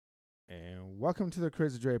Welcome to the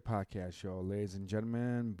Crazy Dre Podcast Show, ladies and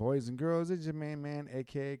gentlemen, boys and girls. It's your main man,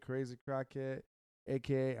 aka Crazy Crockett,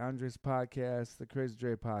 aka Andres Podcast, the Crazy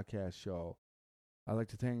Dre Podcast Show. I'd like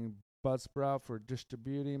to thank Buzzsprout for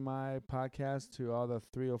distributing my podcast to all the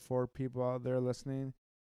 3 or 4 people out there listening.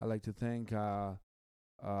 I'd like to thank Spotify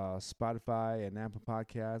and Apple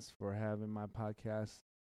Podcasts for having my podcast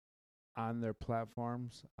on their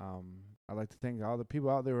platforms. I'd like to thank all the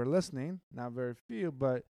people out there who are listening. Not very few,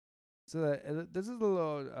 but so this is a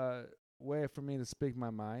little way for me to speak my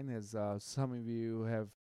mind, as some of you have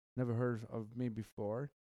never heard of me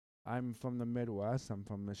before. I'm from the Midwest. I'm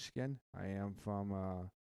from Michigan. I am from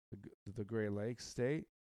the Great Lakes state.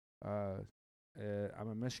 Uh, I'm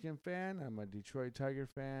a Michigan fan. I'm a Detroit Tiger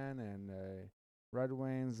fan, and Red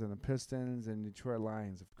Wings and the Pistons and Detroit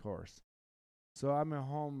Lions, of course. So I'm a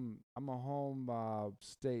home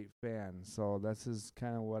state fan. So this is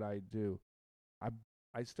kind of what I do. I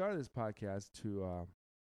I started this podcast to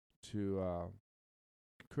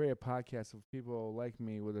create a podcast of people like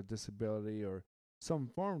me with a disability or some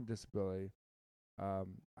form of disability.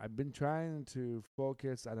 I've been trying to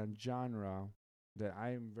focus on a genre that I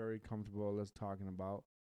am very comfortable with talking about.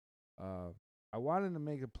 Uh, I wanted to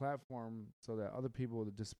make a platform so that other people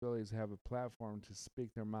with disabilities have a platform to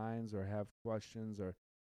speak their minds or have questions or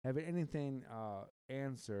have anything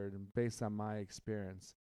answered based on my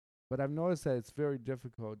experience. But I've noticed that it's very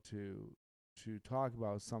difficult to talk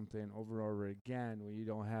about something over and over again when you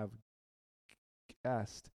don't have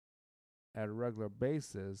guests at a regular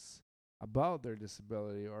basis about their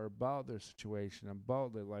disability or about their situation,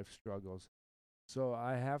 about their life struggles. So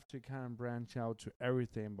I have to kind of branch out to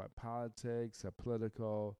everything about politics,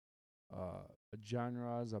 political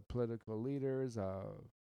genres, political leaders,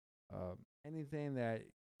 anything that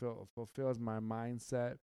fulfills my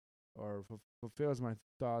mindset or fulfills my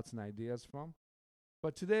thoughts and ideas from.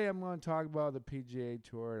 But today I'm going to talk about the PGA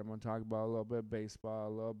Tour. I'm going to talk about a little bit of baseball, a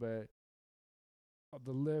little bit of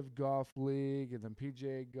the Live Golf League and the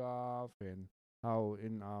PGA Golf, and how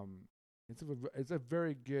it's a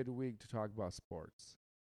very good week to talk about sports.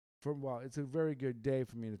 It's a very good day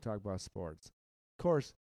for me to talk about sports. Of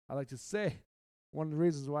course, I like to say one of the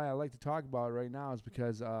reasons why I like to talk about it right now is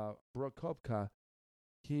because Brooke Koepka,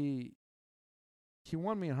 he he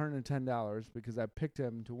won me $110 because I picked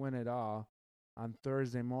him to win it all on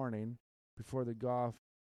Thursday morning before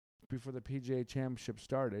before the PGA Championship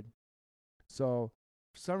started. So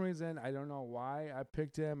for some reason, I don't know why I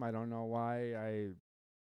picked him. I don't know why I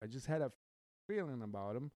just had a feeling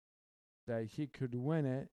about him that he could win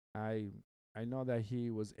it. I know that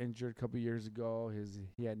he was injured a couple years ago.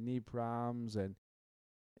 He had knee problems, and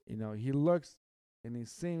he looks and he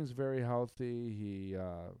seems very healthy.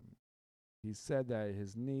 He said that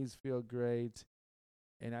his knees feel great,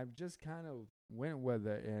 and I've just kind of went with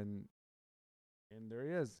it, and there he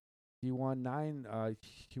is. He won nine.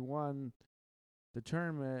 He won the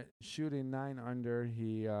tournament shooting 9 under.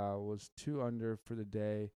 He was 2 under for the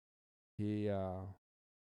day. He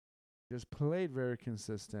just played very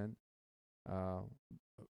consistent. Uh,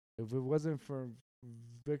 if it wasn't for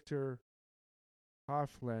Victor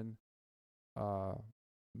Hovland, uh,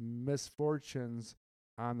 misfortunes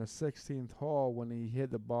on the 16th hole when he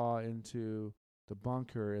hit the ball into the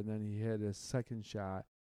bunker and then he hit his second shot,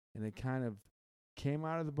 and it kind of came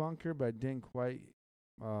out of the bunker but didn't quite.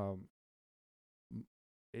 Um,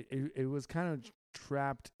 it was kind of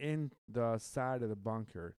trapped in the side of the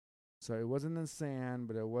bunker, so it wasn't in sand,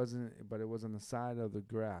 but it wasn't. But it was on the side of the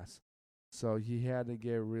grass, so he had to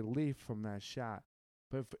get relief from that shot.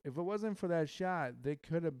 But if it wasn't for that shot, they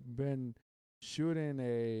could have been shooting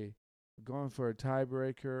a going for a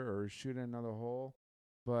tiebreaker or shooting another hole.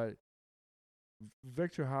 But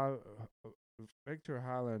Victor Victor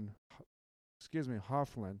Holland, excuse me,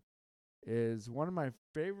 Hoffland is one of my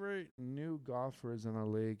favorite new golfers in the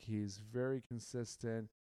league. He's very consistent.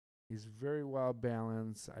 He's very well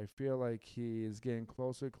balanced. I feel like he is getting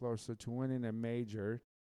closer and closer to winning a major.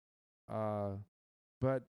 Uh,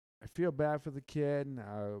 but I feel bad for the kid.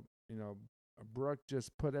 You know, Brooke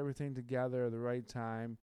just put everything together at the right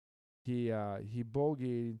time. He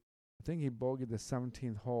bogeyed. I think he bogeyed the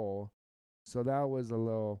 17th hole, so that was a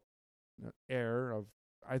little error of.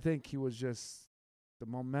 I think he was just the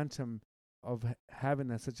momentum of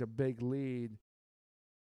having such a big lead.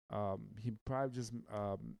 He probably just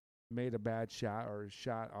made a bad shot or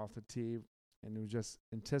shot off the tee, and he was just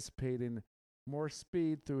anticipating more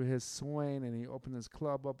speed through his swing, and he opened his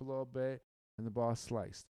club up a little bit, and the ball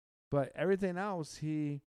sliced. But everything else,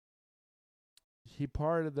 he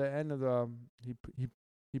parted the end of the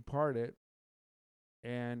he parted,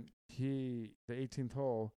 and the 18th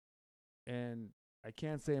hole, and I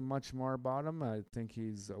can't say much more about him. I think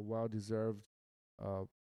he's a well-deserved uh,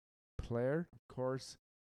 player. Of course,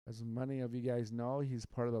 as many of you guys know, he's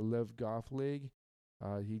part of the Live Golf League.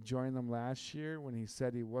 He joined them last year when he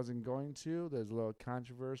said he wasn't going to. There's a little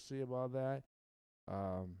controversy about that.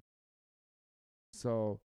 Um,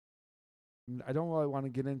 so I don't really want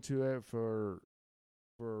to get into it for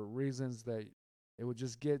reasons that it would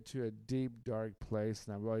just get to a deep, dark place,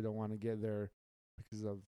 and I really don't want to get there because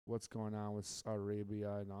of what's going on with Saudi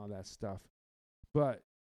Arabia and all that stuff. But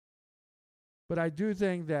I do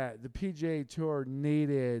think that the PGA Tour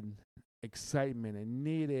needed excitement and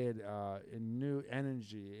needed a new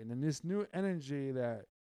energy, and in this new energy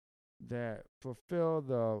that fulfilled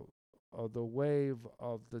the wave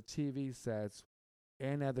of the TV sets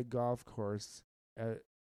and at the golf course at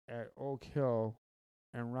Oak Hill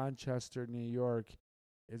in Rochester, New York,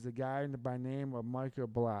 is a guy by name of Michael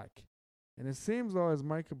Black. And it seems though as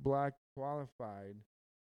Michael Black qualified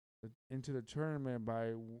into the tournament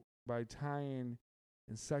by tying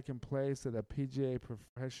in second place at the PGA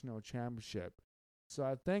Professional Championship. So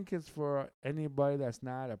I think it's for anybody that's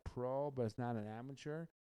not a pro, but it's not an amateur.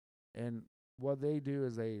 And what they do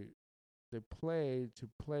is they play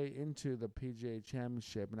into the PGA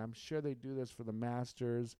Championship, and I'm sure they do this for the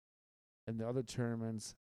Masters and the other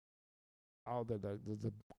tournaments, all the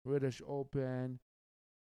British Open.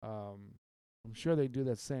 I'm sure they do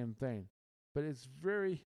that same thing, but it's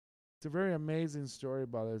a very amazing story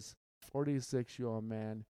about this 46-year-old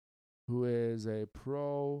man who is a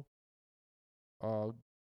pro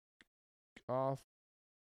golf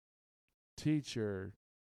teacher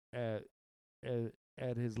at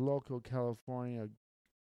at his local California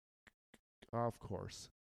golf course.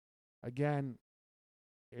 Again,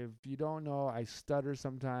 if you don't know, I stutter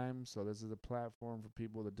sometimes, so this is a platform for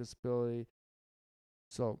people with a disability.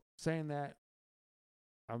 So saying that,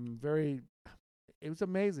 it was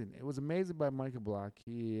amazing. It was amazing by Michael Block.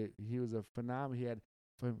 He was a phenomenal. He had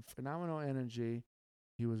phenomenal energy.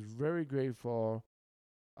 He was very grateful.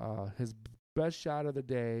 His best shot of the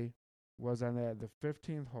day was on the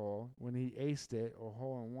 15th hole when he aced it, or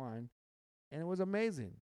hole in one, and it was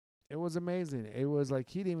amazing. It was amazing. It was like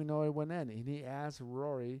he didn't even know it went in. And he asked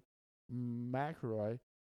Rory McIlroy,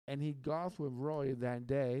 and he golfed with Rory that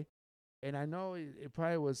day. And I know it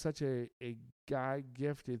probably was such a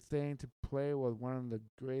God-gifted thing to play with one of the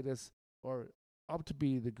greatest, or up to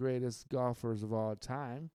be the greatest golfers of all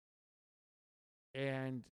time.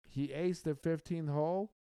 And he aced the 15th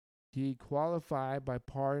hole. He qualified by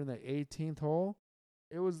parring the 18th hole.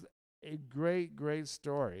 It was a great, great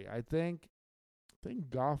story. I think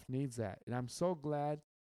golf needs that, and I'm so glad.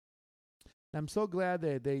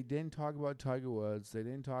 That they didn't talk about Tiger Woods. They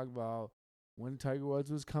didn't talk about when Tiger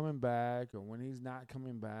Woods was coming back, or when he's not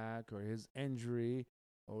coming back, or his injury,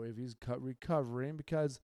 or if he's recovering.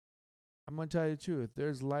 Because I'm gonna tell you the truth.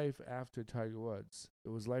 There's life after Tiger Woods.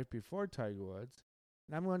 There was life before Tiger Woods,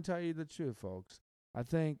 and I'm gonna tell you the truth, folks. I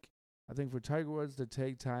think for Tiger Woods to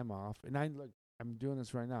take time off, and I'm doing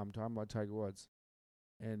this right now. I'm talking about Tiger Woods.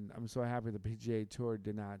 And I'm so happy the PGA Tour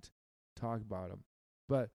did not talk about him.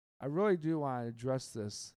 But I really do want to address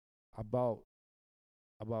this about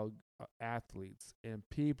athletes and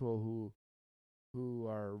people who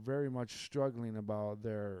are very much struggling about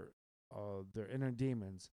their inner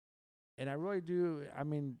demons. And I really do. I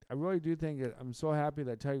mean, I really do think that I'm so happy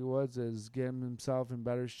that Tiger Woods is getting himself in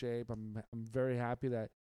better shape. I'm very happy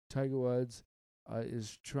that Tiger Woods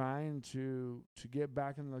is trying to get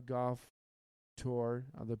back in the golf tour,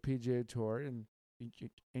 the PGA Tour, and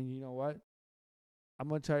you know what? I'm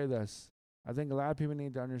gonna tell you this. I think a lot of people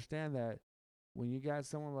need to understand that when you got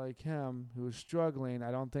someone like him who is struggling, I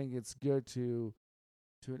don't think it's good to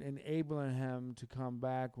enabling him to come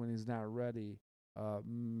back when he's not ready,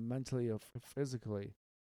 mentally or physically.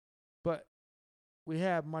 But we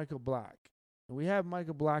have Michael Black, and we have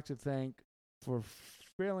Michael Black to thank for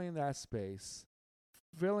filling that space,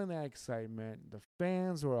 filling that excitement. The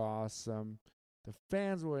fans were awesome. The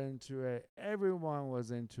fans were into it. Everyone was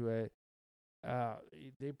into it.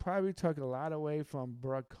 They probably took a lot away from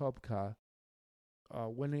Koepka,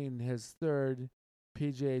 winning his third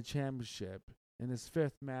PGA Championship in his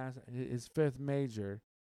fifth major.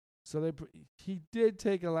 So he did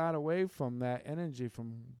take a lot away from that energy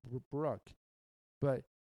from Brooke. But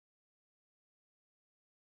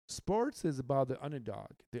sports is about the underdog.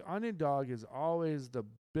 The underdog is always the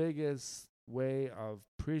biggest way of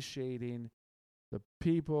appreciating the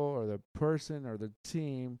people or the person or the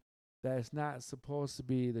team that is not supposed to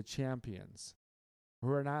be the champions, who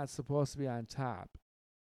are not supposed to be on top.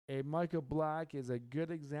 And Michael Black is a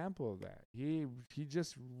good example of that. He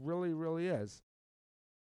just really, really is.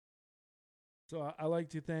 So I like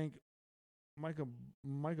to thank Michael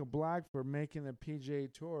Michael Black for making the PGA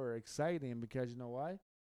Tour exciting because you know what?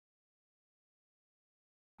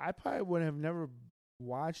 I probably would have never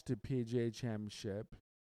watched the PGA Championship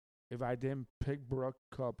if I didn't pick Brooke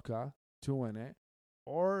Koepka to win it,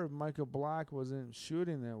 or if Michael Black wasn't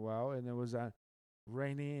shooting it well and it was a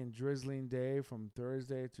rainy and drizzling day from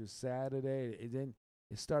Thursday to Saturday. It didn't.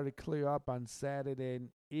 It started to clear up on Saturday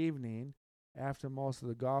evening after most of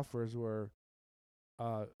the golfers were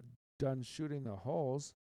uh, done shooting the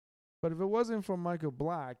holes. But if it wasn't for Michael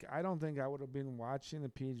Black, I don't think I would have been watching the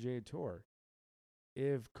PGA Tour.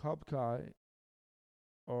 If Koepka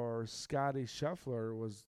or Scotty Scheffler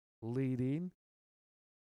was leading,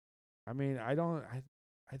 I mean, I don't.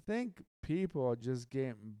 I think people are just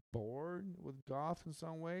getting bored with golf in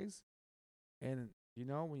some ways. And you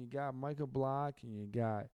know, when you got Michael Block and you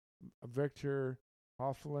got Victor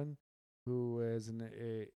Hoffman, who is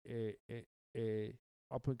a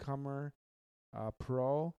up and comer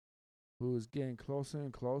pro, who is getting closer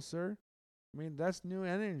and closer. I mean, that's new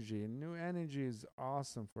energy, and new energy is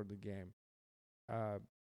awesome for the game. Uh,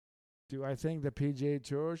 do I think the PGA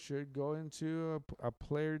Tour should go into a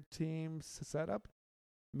player team setup?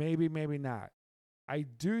 Maybe, maybe not. I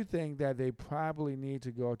do think that they probably need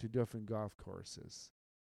to go to different golf courses.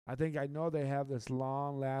 I know they have this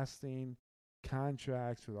long lasting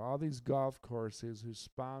contracts with all these golf courses who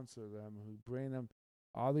sponsor them, who bring them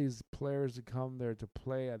all these players to come there to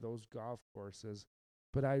play at those golf courses.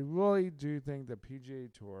 But I really do think the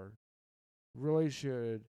PGA Tour really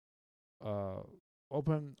should uh,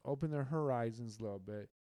 open their horizons a little bit,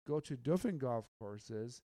 go to different golf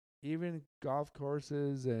courses, even golf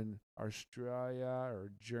courses in Australia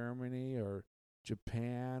or Germany or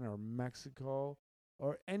Japan or Mexico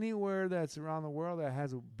or anywhere that's around the world that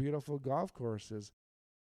has beautiful golf courses.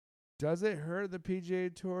 Does it hurt the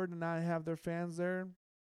PGA Tour to not have their fans there?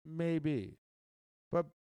 Maybe. But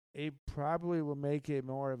it probably will make it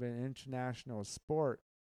more of an international sport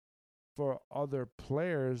for other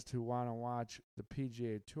players to want to watch the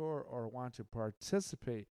PGA Tour or want to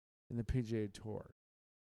participate in the PGA Tour.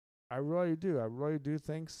 I really do. I really do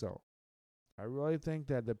think so. I really think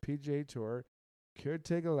that the PGA Tour could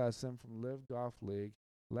take a lesson from Live Golf League,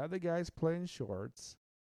 let the guys play in shorts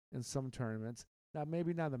in some tournaments. Now,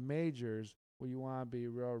 maybe not the majors where you want to be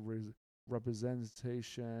real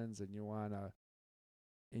representations and you want to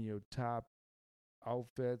in your top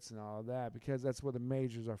outfits and all that because that's what the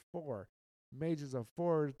majors are for. Majors are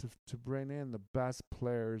for to bring in the best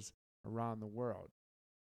players around the world.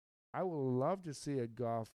 I would love to see a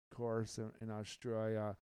golf course in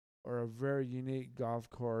Australia or a very unique golf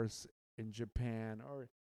course in Japan or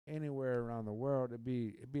anywhere around the world. It'd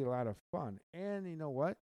be a lot of fun. And you know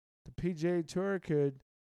what? The PGA Tour could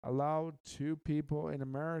allow two people in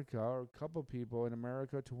America or a couple people in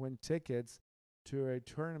America to win tickets to a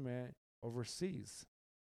tournament overseas.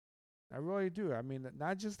 I really do. I mean,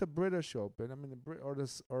 not just the British Open. I mean, the Brit or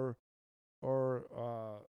this or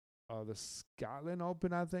the Scotland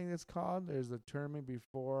Open. I think it's called. There's a tournament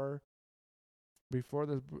before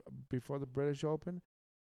the before the British Open,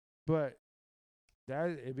 but that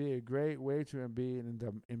it'd be a great way to be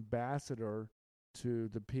an ambassador to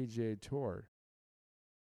the PGA Tour.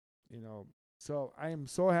 You know, so I am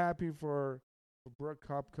so happy for Brooke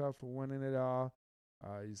Koepka for winning it all.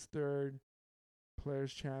 He's third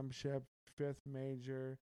Players Championship, fifth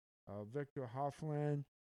major. Victor Hoffman.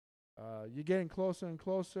 You're getting closer and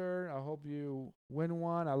closer. I hope you win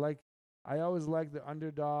one. I always like the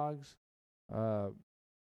underdogs. Uh,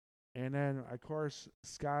 and then of course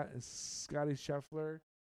Scotty Scheffler.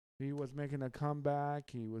 He was making a comeback.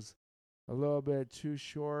 He was a little bit too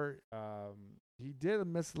short. He did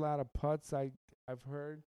miss a lot of putts. I've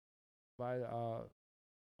heard by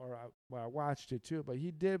I watched it too, but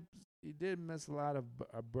he did miss a lot of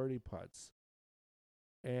birdie putts,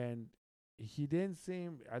 and he didn't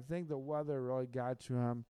seem. I think the weather really got to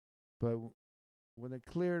him, but when it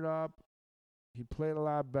cleared up, he played a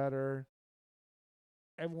lot better.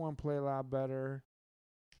 Everyone played a lot better.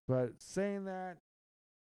 But saying that,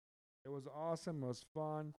 it was awesome. It was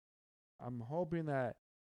fun. I'm hoping that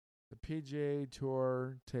the PGA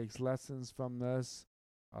Tour takes lessons from this.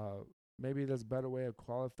 Uh, Maybe there's a better way of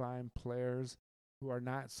qualifying players who are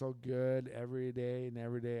not so good every day and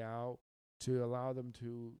every day out to allow them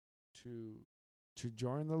to to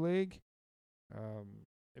join the league.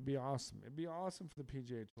 It'd be awesome. It'd be awesome for the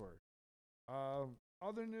PGA Tour.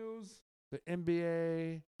 Other news: the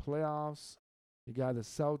NBA playoffs. You got the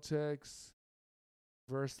Celtics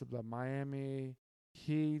versus the Miami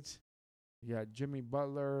Heat. You got Jimmy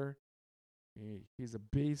Butler He's a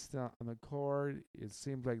beast on the court. It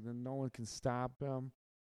seems like no one can stop him.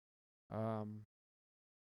 Um,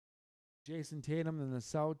 Jason Tatum and the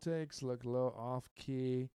Celtics look a little off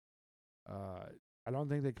key. Uh, I don't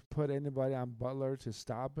think they could put anybody on Butler to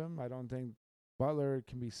stop him. I don't think Butler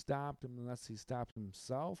can be stopped unless he stops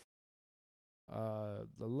himself. The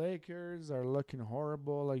Lakers are looking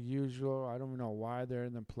horrible like usual. I don't even know why they're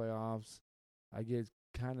in the playoffs. I get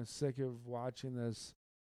kind of sick of watching this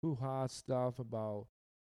hoo-ha stuff about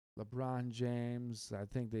LeBron James. I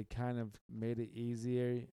think they kind of made it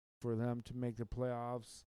easier for them to make the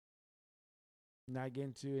playoffs. Not get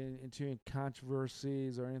into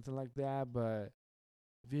controversies or anything like that, but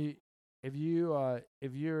if you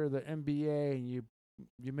if you're the NBA and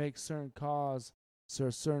you make certain calls so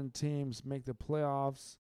certain teams make the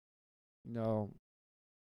playoffs, you know,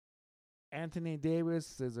 Anthony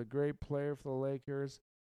Davis is a great player for the Lakers,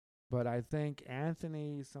 but I think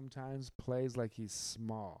Anthony sometimes plays like he's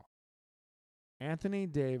small. Anthony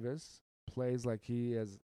Davis plays like he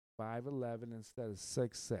is 5'11" instead of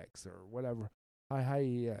 6'6" or whatever how high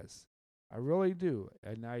he is. I really do.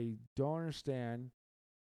 And I don't understand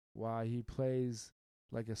why he plays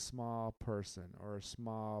like a small person or a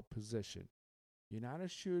small position. You're not a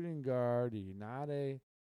shooting guard. You're not a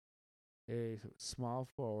small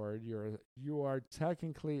forward. You are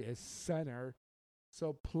technically a center.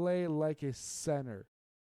 So play like a center.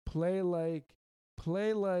 Play like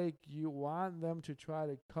play like you want them to try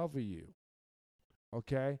to cover you.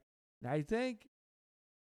 Okay? Now I think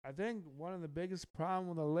one of the biggest problems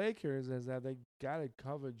with the Lakers is that they gotta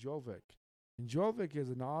cover Jovic. And Jovic is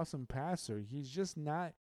an awesome passer. He's just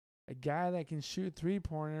not a guy that can shoot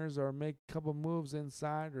 3-pointers or make a couple moves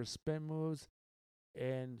inside or spin moves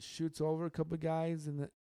and shoots over a couple guys in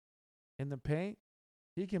the paint.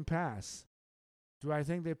 He can pass. Do I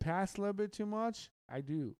think they pass a little bit too much? I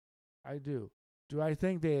do. I do. Do I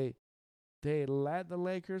think they let the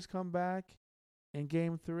Lakers come back in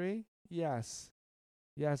game 3? Yes.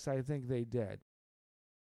 Yes, I think they did.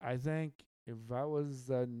 I think if I was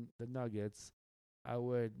the Nuggets, I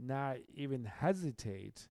would not even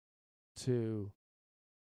hesitate to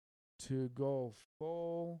go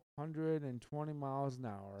full 120 miles an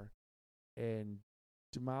hour and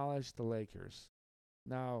demolish the Lakers.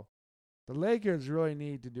 Now, the Lakers really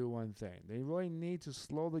need to do one thing. They really need to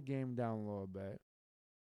slow the game down a little bit.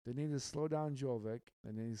 They need to slow down Jovic.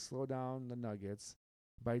 They need to slow down the Nuggets.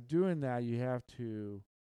 By doing that, you have to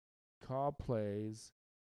call plays.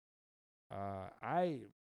 I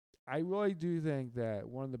really do think that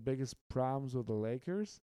one of the biggest problems with the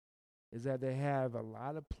Lakers is that they have a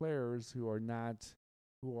lot of players who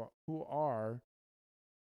are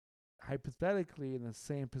hypothetically in the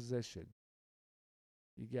same position.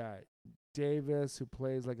 You got Davis who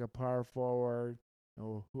plays like a power forward,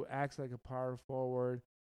 or who acts like a power forward.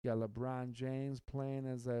 You got LeBron James playing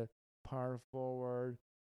as a power forward.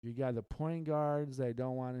 You got the point guards that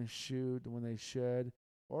don't want to shoot when they should,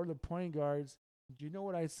 or the point guards. Do you know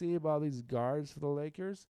what I see about these guards for the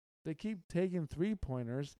Lakers? They keep taking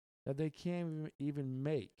 3-pointers that they can't even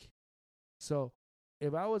make. So,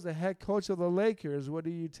 if I was the head coach of the Lakers, what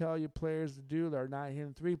do you tell your players to do that are not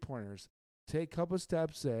hitting 3-pointers? Take a couple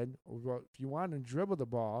steps in, or if you want to dribble the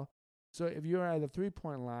ball. So if you're at the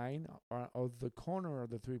 3-point line or the corner of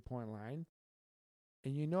the 3-point line,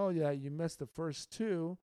 and you know that you missed the first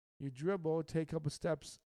two, you dribble, take a couple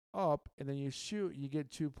steps up, and then you shoot, you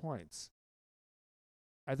get 2 points.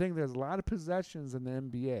 I think there's a lot of possessions in the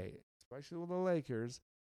NBA, especially with the Lakers,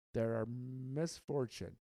 that are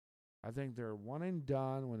misfortune. I think they're one and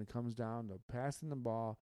done when it comes down to passing the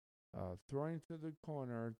ball, throwing to the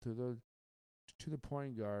corner, to the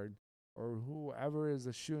point guard, or whoever is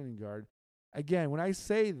the shooting guard. Again, when I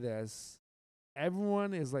say this,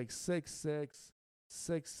 everyone is like 6'6",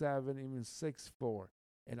 6'7", even 6'4",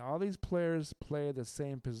 and all these players play the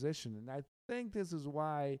same position. And I think this is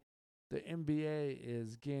why the NBA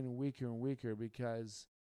is getting weaker and weaker, because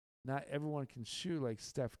not everyone can shoot like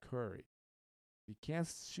Steph Curry. If you can't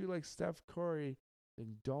shoot like Steph Curry,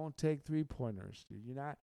 then don't take 3-pointers. You're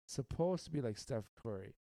not supposed to be like Steph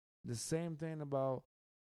Curry. The same thing about,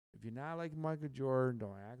 if you're not like Michael Jordan,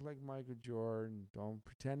 don't act like Michael Jordan. Don't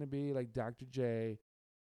pretend to be like Dr. J,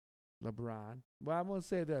 LeBron. Well, I'm going to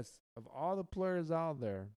say this. Of all the players out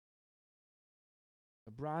there,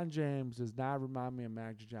 LeBron James does not remind me of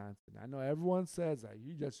Magic Johnson. I know everyone says that.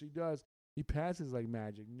 He does. He passes like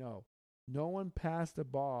Magic. No. No one passed the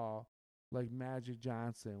ball like Magic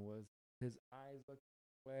Johnson, with his eyes looking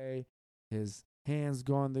away, his hands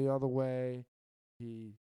going the other way.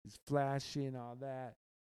 He's flashy and all that.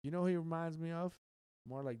 You know who he reminds me of?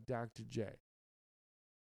 More like Dr. J.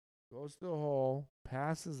 goes to the hole,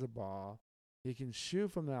 passes the ball. He can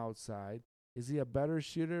shoot from the outside. Is he a better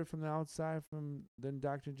shooter from the outside than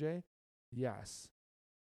Dr. J? Yes.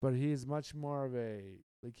 But he's much more of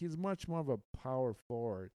a power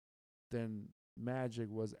forward than Magic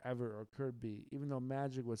was ever or could be, even though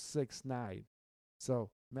Magic was 6'9". So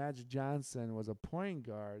Magic Johnson was a point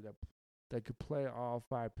guard that could play all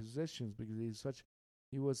five positions because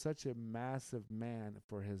he was such a massive man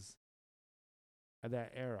for his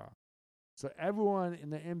that era. So everyone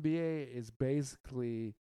in the NBA is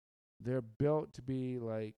basically they're built to be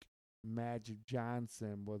like Magic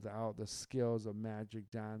Johnson without the skills of Magic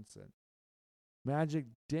Johnson. Magic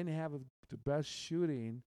didn't have the best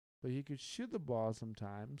shooting, but he could shoot the ball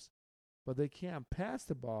sometimes. But they can't pass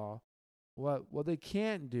the ball. What they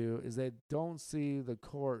can't do is they don't see the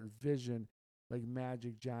court vision like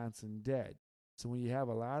Magic Johnson did. So when you have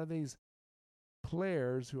a lot of these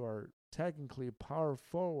players who are technically power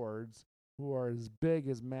forwards who are as big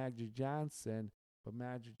as Magic Johnson, but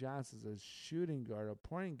Magic Johnson's a shooting guard, a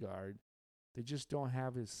point guard, they just don't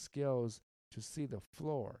have his skills to see the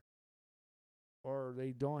floor. Or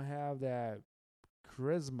they don't have that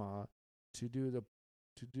charisma to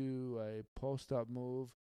do a post up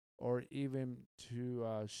move or even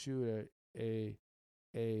to shoot a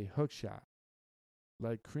hook shot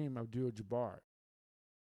like Kareem Abdul-Jabbar.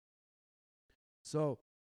 So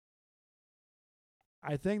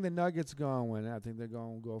I think the Nuggets are going to win. I think they're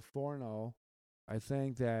going to go 4-0. I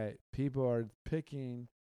think that people are picking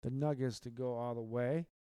the Nuggets to go all the way.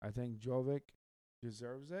 I think Jovic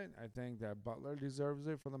deserves it. I think that Butler deserves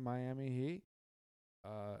it for the Miami Heat.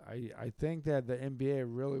 I think that the NBA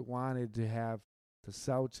really wanted to have the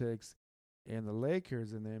Celtics and the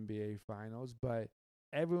Lakers in the NBA Finals, but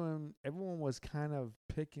everyone was kind of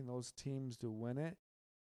picking those teams to win it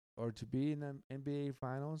or to be in the NBA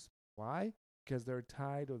Finals. Why? Because they're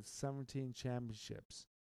tied with 17 championships.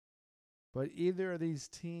 But either of these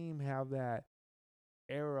teams have that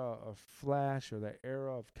era of flash or the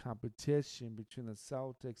era of competition between the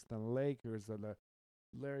Celtics and the Lakers or the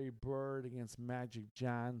Larry Bird against Magic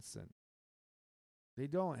Johnson. They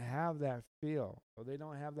don't have that feel, or they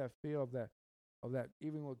don't have that feel of that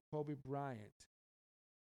even with Kobe Bryant.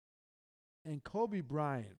 And Kobe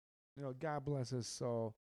Bryant, God bless his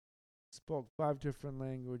soul, spoke 5 different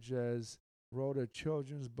languages, wrote a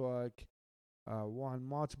children's book, won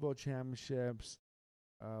multiple championships.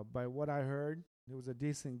 By what I heard, he was a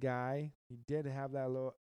decent guy. He did have that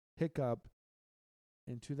little hiccup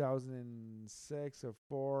in 2006 or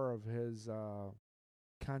 4 of his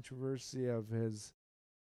controversy of his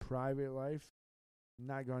private life. I'm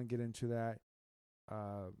not going to get into that.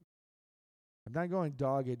 I'm not going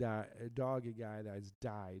doggy guy that's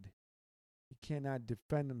died. He cannot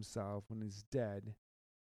defend himself when he's dead.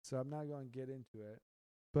 So I'm not going to get into it.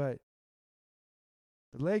 But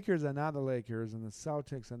the Lakers are not the Lakers, and the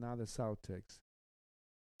Celtics are not the Celtics.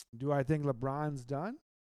 Do I think LeBron's done?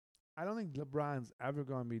 I don't think LeBron's ever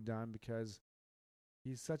going to be done because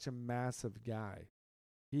he's such a massive guy.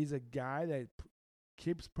 He's a guy that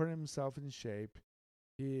keeps putting himself in shape.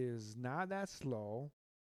 He is not that slow.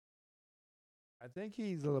 I think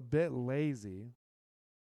he's a little bit lazy.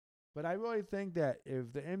 But I really think that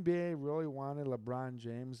if the NBA really wanted LeBron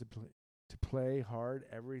James to play hard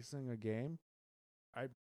every single game,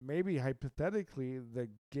 maybe hypothetically the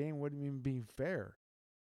game wouldn't even be fair.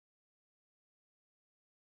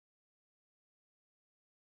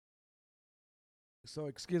 So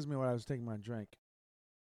excuse me while I was taking my drink.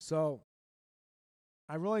 So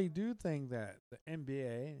I really do think that the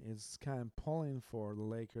NBA is kind of pulling for the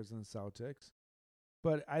Lakers and Celtics.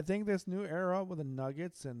 But I think this new era with the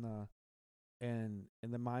Nuggets and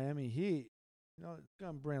the Miami Heat, it's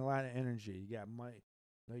gonna bring a lot of energy. You got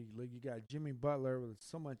you got Jimmy Butler with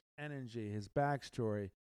so much energy. His backstory,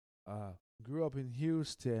 grew up in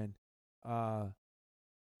Houston.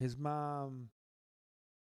 His mom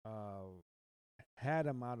had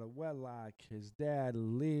him out of wedlock. His dad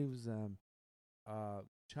leaves him.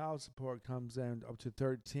 Child support comes in up to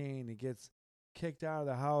 13. He gets kicked out of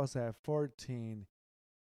the house at 14.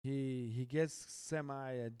 He gets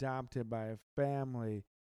semi-adopted by a family.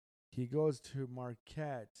 He goes to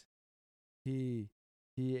Marquette. He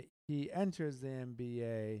he enters the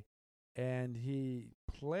NBA and he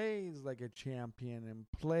plays like a champion and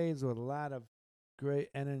plays with a lot of great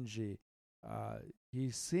energy.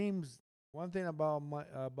 He seems one thing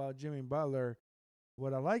about Jimmy Butler.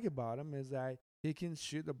 What I like about him is that he can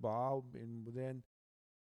shoot the ball within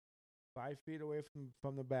 5 feet away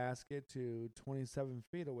from the basket to 27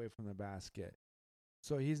 feet away from the basket.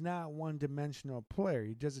 So he's not one-dimensional player.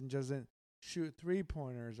 He doesn't shoot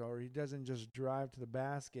 3-pointers, or he doesn't just drive to the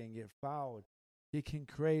basket and get fouled. He can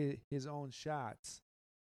create his own shots.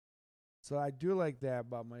 So I do like that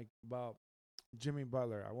about Jimmy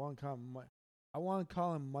Butler. I want to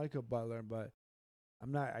call him Michael Butler, but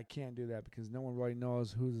I'm not. I can't do that because no one really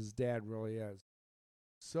knows who his dad really is.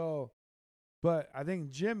 So, but I think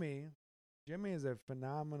Jimmy is a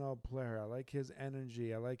phenomenal player. I like his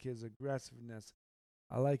energy. I like his aggressiveness.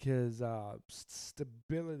 I like his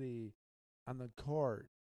stability on the court.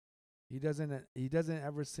 He doesn't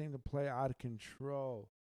ever seem to play out of control.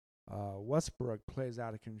 Westbrook plays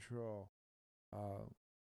out of control. Uh,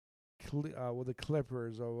 with the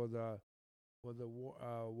Clippers or with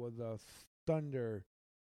the Thunder,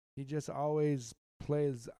 he just always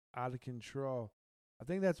plays out of control. I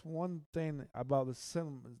think that's one thing about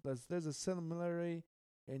there's a similarity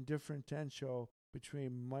and differential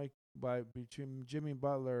between Jimmy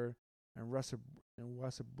Butler and Russell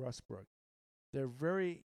Westbrook. They're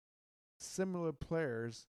very similar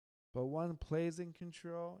players, but one plays in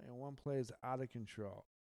control and one plays out of control.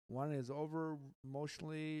 One is over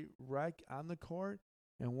emotionally wrecked on the court,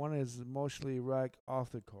 and one is emotionally wrecked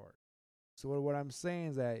off the court. So what I'm saying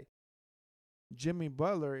is that Jimmy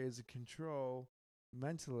Butler is in control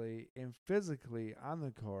mentally and physically on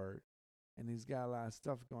the court, and he's got a lot of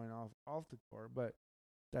stuff going off the court, but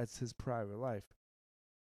that's his private life.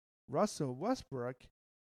 Russell Westbrook,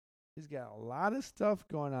 he's got a lot of stuff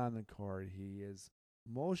going on in the court. He is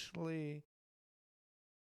emotionally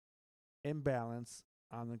imbalanced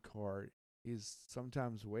on the court. He's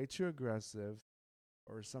sometimes way too aggressive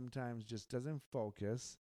or sometimes just doesn't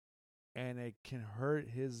focus, and it can hurt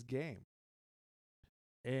his game.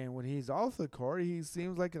 And when he's off the court, he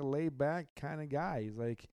seems like a laid back kind of guy. He's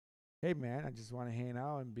like, hey, man, I just want to hang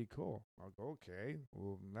out and be cool. I'll go, okay,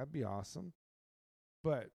 well, that'd be awesome.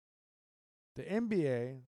 But the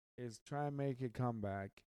NBA is trying to make a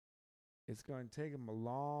comeback. It's going to take them a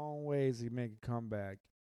long ways to make a comeback.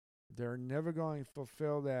 They're never going to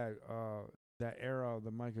fulfill that era,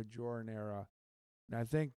 the Michael Jordan era. And I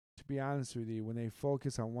think, to be honest with you, when they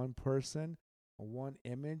focus on one person, on one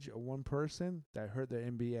image, of one person, that hurt the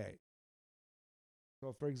NBA.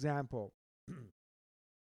 So, for example,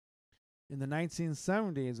 in the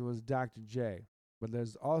 1970s, it was Dr. J, but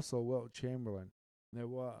there's also Wilt Chamberlain. There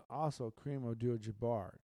was also Kareem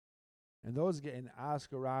Abdul-Jabbar, and those getting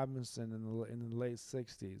Oscar Robinson in the late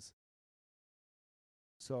 60s.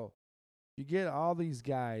 So you get all these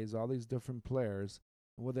guys, all these different players.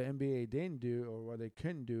 And what the NBA didn't do, or what they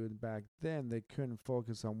couldn't do back then, they couldn't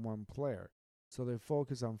focus on one player. So they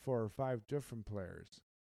focused on 4 or 5 different players.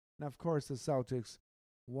 Now, of course, the Celtics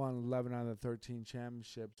won 11 out of the 13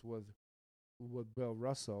 championships with Bill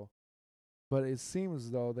Russell, but it seems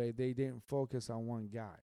as though they didn't focus on one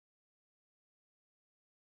guy.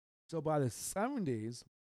 So by the 70s,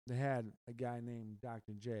 they had a guy named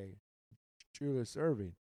Dr. J, Julius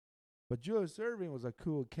Erving. But Julius Erving was a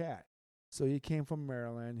cool cat. So he came from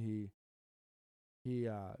Maryland. He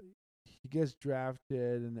gets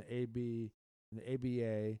drafted in the ABA.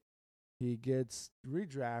 He gets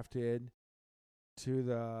redrafted to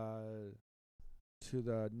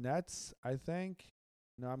the Nets, I think.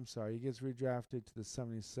 No, I'm sorry. He gets redrafted to the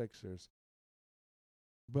 76ers.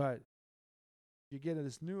 But you get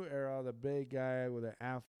this new era, the big guy with an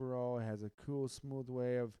afro, has a cool, smooth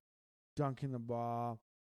way of dunking the ball.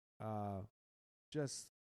 Just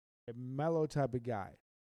a mellow type of guy.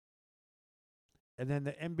 And then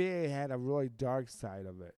the NBA had a really dark side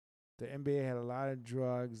of it. The NBA had a lot of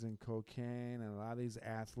drugs and cocaine and a lot of these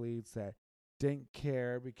athletes that didn't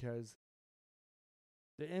care because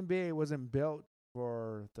the NBA wasn't built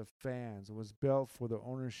for the fans. It was built for the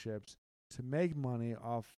ownerships to make money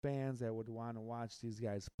off fans that would want to watch these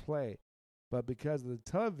guys play. But because the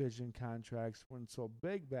television contracts weren't so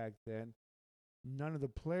big back then, none of the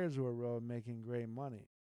players were really making great money.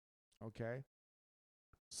 Okay?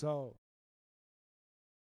 So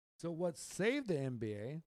what saved the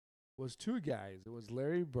NBA was 2 guys. It was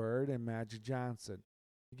Larry Bird and Magic Johnson.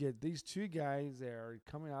 You get these 2 guys that are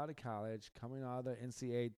coming out of college, coming out of the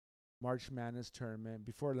NCAA March Madness tournament,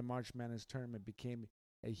 before the March Madness tournament became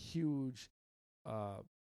a huge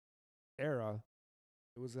era.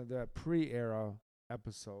 It was in the pre-era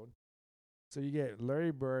episode. So you get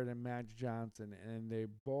Larry Bird and Magic Johnson, and they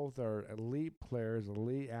both are elite players,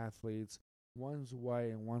 elite athletes. One's white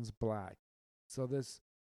and one's black. So this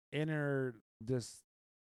inner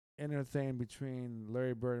thing between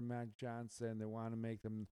Larry Bird and Magic Johnson, they want to make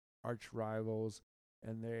them arch rivals,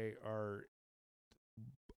 and they are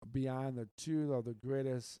beyond the 2 of the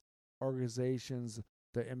greatest organizations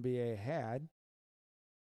the NBA had.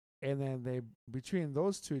 And then they between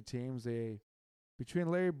those two teams,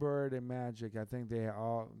 between Larry Bird and Magic, I think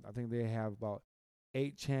they have about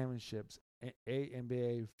 8 championships, 8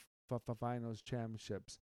 NBA Finals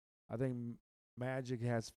championships. I think Magic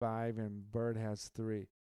has 5 and Bird has 3.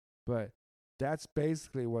 But that's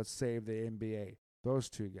basically what saved the NBA. Those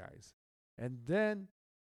two guys. And then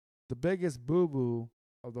the biggest boo boo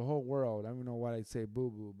of the whole world. I don't know why I say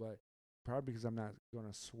boo boo, but probably because I'm not going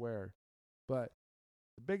to swear. But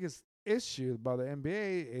the biggest issue about the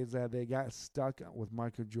NBA is that they got stuck with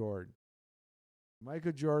Michael Jordan.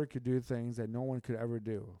 Michael Jordan could do things that no one could ever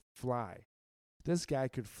do. Fly. This guy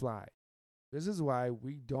could fly. This is why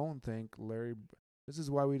we don't think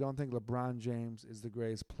LeBron James is the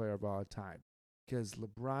greatest player of all time. Because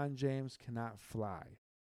LeBron James cannot fly.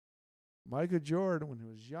 Michael Jordan, when he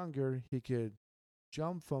was younger, he could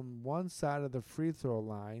jump from one side of the free throw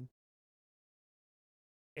line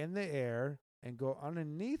in the air and go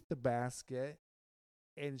underneath the basket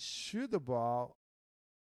and shoot the ball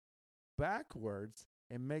backwards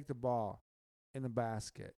and make the ball in the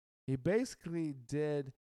basket. He basically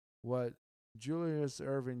did what Julius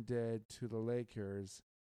Erving did to the Lakers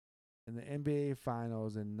in the NBA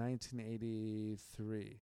Finals in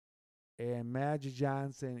 1983. And Magic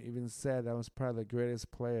Johnson even said that was probably the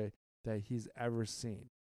greatest player that he's ever seen.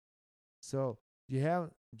 So you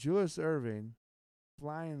have Julius Erving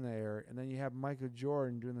flying in the air, and then you have Michael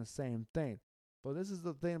Jordan doing the same thing. But this is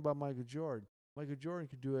the thing about Michael Jordan. Michael Jordan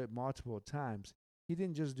could do it multiple times. He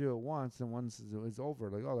didn't just do it once, and once it was over,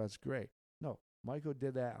 like, oh, that's great. No, Michael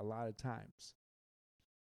did that a lot of times.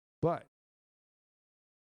 But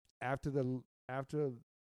after the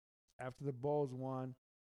Bulls won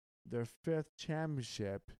their 5th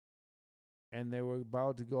championship, and they were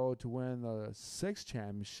about to go to win the 6th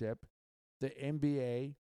championship, the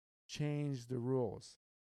NBA changed the rules.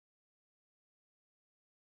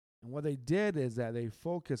 And what they did is that they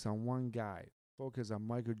focused on one guy, focused on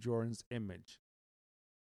Michael Jordan's image.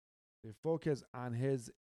 They focused on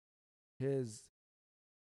his era.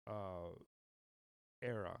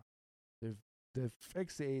 They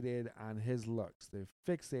fixated on his looks. They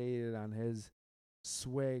fixated on his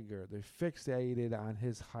swagger. They fixated on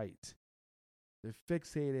his height. They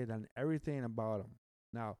fixated on everything about him.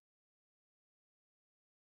 Now,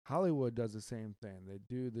 Hollywood does the same thing. They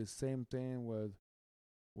do the same thing with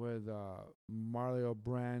Marlon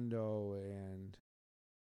Brando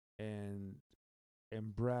and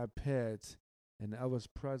Brad Pitt and Elvis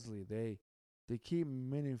Presley. They keep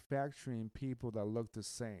manufacturing people that look the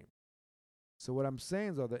same. So what I'm saying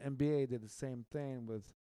is, though, the NBA did the same thing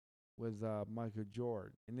with Michael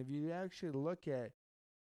Jordan. And if you actually look at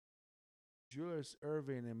Julius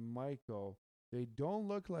Erving and Michael, they don't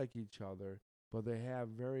look like each other, but they have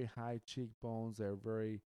very high cheekbones. They're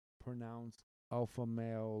very pronounced alpha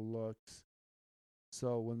male looks.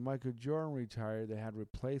 So when Michael Jordan retired, they had to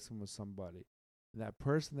replace him with somebody. And that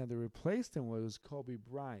person that they replaced him with was Kobe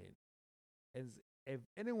Bryant. And if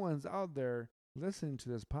anyone's out there listening to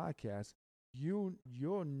this podcast,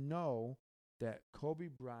 you'll know that Kobe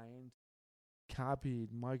Bryant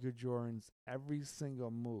copied Michael Jordan's every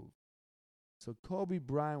single move. So Kobe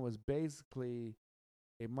Bryant was basically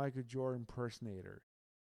a Michael Jordan impersonator.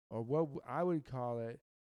 Or what I would call it,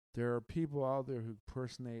 there are people out there who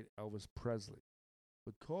impersonate Elvis Presley.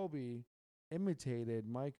 But Kobe imitated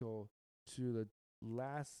Michael to the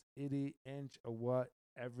last itty inch of what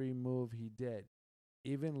every move he did.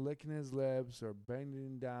 Even licking his lips or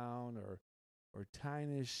bending down or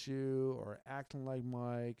tying his shoe or acting like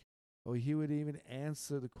Mike. Or he would even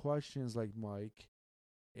answer the questions like Mike.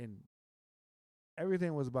 And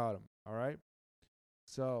everything was about him, all right?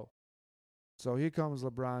 So here comes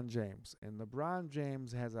LeBron James. And LeBron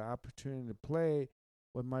James has an opportunity to play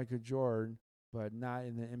with Michael Jordan, but not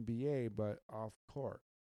in the NBA, but off court.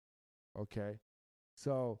 Okay?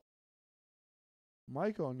 So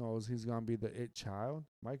Michael knows he's going to be the it child.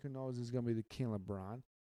 Michael knows he's going to be the king LeBron.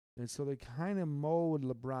 And so they kind of mold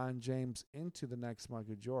LeBron James into the next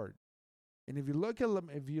Michael Jordan. And if you look at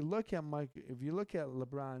LeBron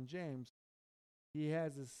James, he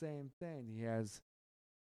has the same thing. He has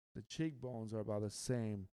the cheekbones are about the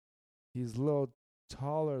same. He's a little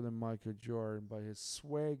taller than Michael Jordan, but his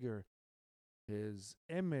swagger, his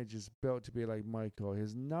image is built to be like Michael.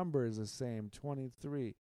 His number is the same,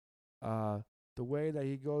 23. The way that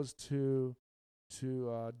he goes to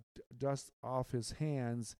dust off his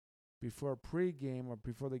hands before pregame or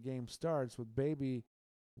before the game starts with baby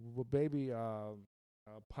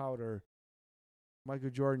powder. Michael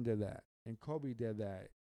Jordan did that, and Kobe did that.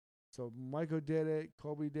 So Michael did it,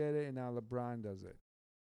 Kobe did it, and now LeBron does it.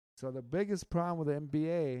 So the biggest problem with the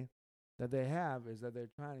NBA that they have is that they're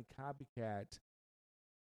trying to copycat.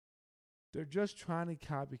 They're just trying to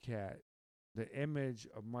copycat the image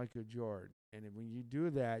of Michael Jordan. And when you do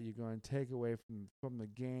that, you're going to take away from the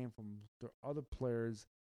game, from the other players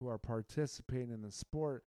who are participating in the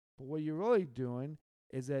sport. But what you're really doing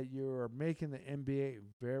is that you're making the NBA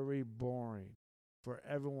very boring for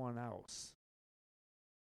everyone else.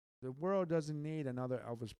 The world doesn't need another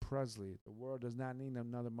Elvis Presley. The world does not need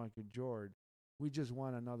another Michael Jordan. We just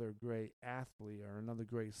want another great athlete or another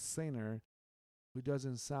great singer who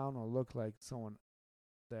doesn't sound or look like someone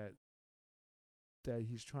that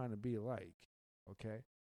he's trying to be like. Okay?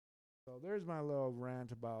 So there's my little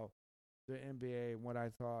rant about the NBA and what I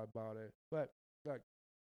thought about it. But look,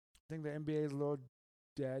 I think the NBA is a little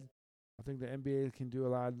dead. I think the NBA can do a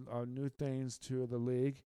lot of new things to the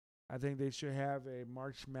league. I think they should have a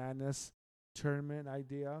March Madness tournament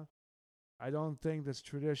idea. I don't think this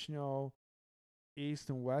traditional East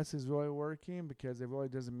and West is really working because it really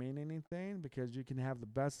doesn't mean anything because you can have the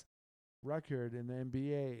best record in the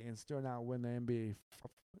NBA and still not win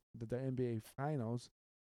the NBA finals.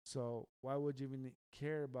 So why would you even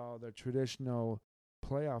care about the traditional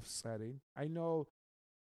playoff setting? I know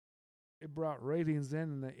it brought ratings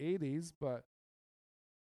in the 80s, but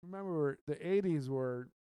remember the 80s were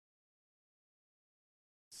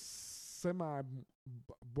semi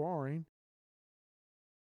boring.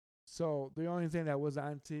 So the only thing that was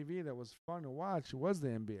on TV that was fun to watch was the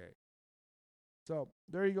NBA. So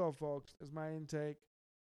there you go, folks. That's my intake.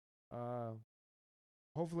 Uh,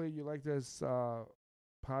 Hopefully you like this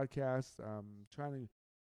podcast. I'm trying to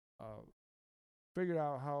uh, figure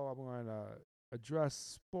out how I'm going to address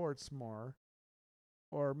sports more,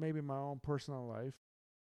 or maybe my own personal life.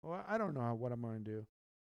 Well, I don't know what I'm going to do,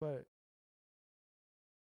 but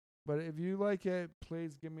if you like it,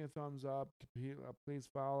 please give me a thumbs up. Please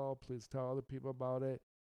follow. Please tell other people about it.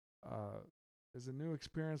 Uh, it's a new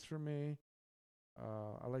experience for me.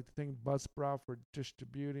 I'd like to thank Buzzsprout for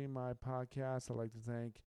distributing my podcast. I'd like to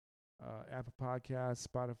thank Apple Podcasts,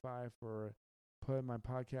 Spotify for putting my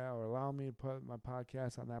podcast or allowing me to put my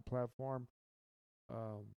podcast on that platform.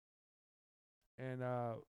 Um, and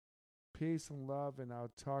peace and love, and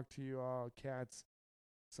I'll talk to you all cats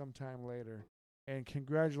sometime later. And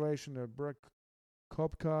congratulations to Brooke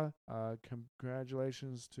Koepka.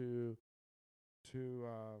 Congratulations to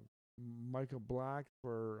Michael Black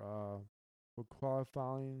for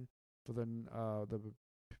qualifying for the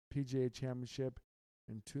PGA Championship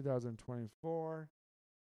in 2024.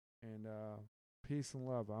 And peace and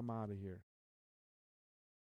love. I'm out of here.